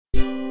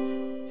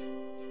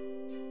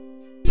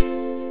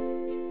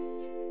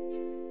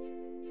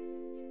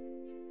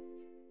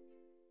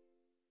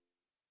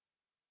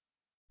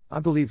I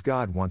believe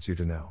God wants you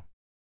to know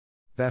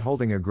that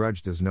holding a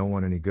grudge does no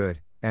one any good,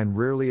 and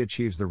rarely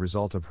achieves the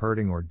result of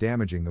hurting or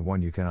damaging the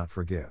one you cannot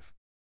forgive.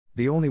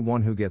 The only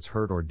one who gets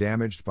hurt or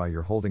damaged by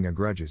your holding a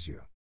grudge is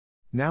you.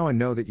 Now I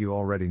know that you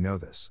already know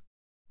this.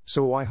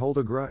 So why hold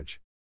a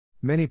grudge?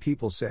 Many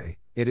people say,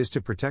 it is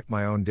to protect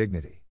my own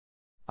dignity.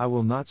 I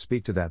will not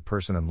speak to that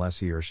person unless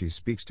he or she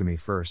speaks to me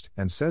first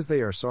and says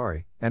they are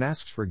sorry, and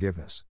asks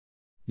forgiveness.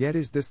 Yet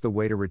is this the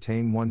way to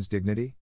retain one's dignity?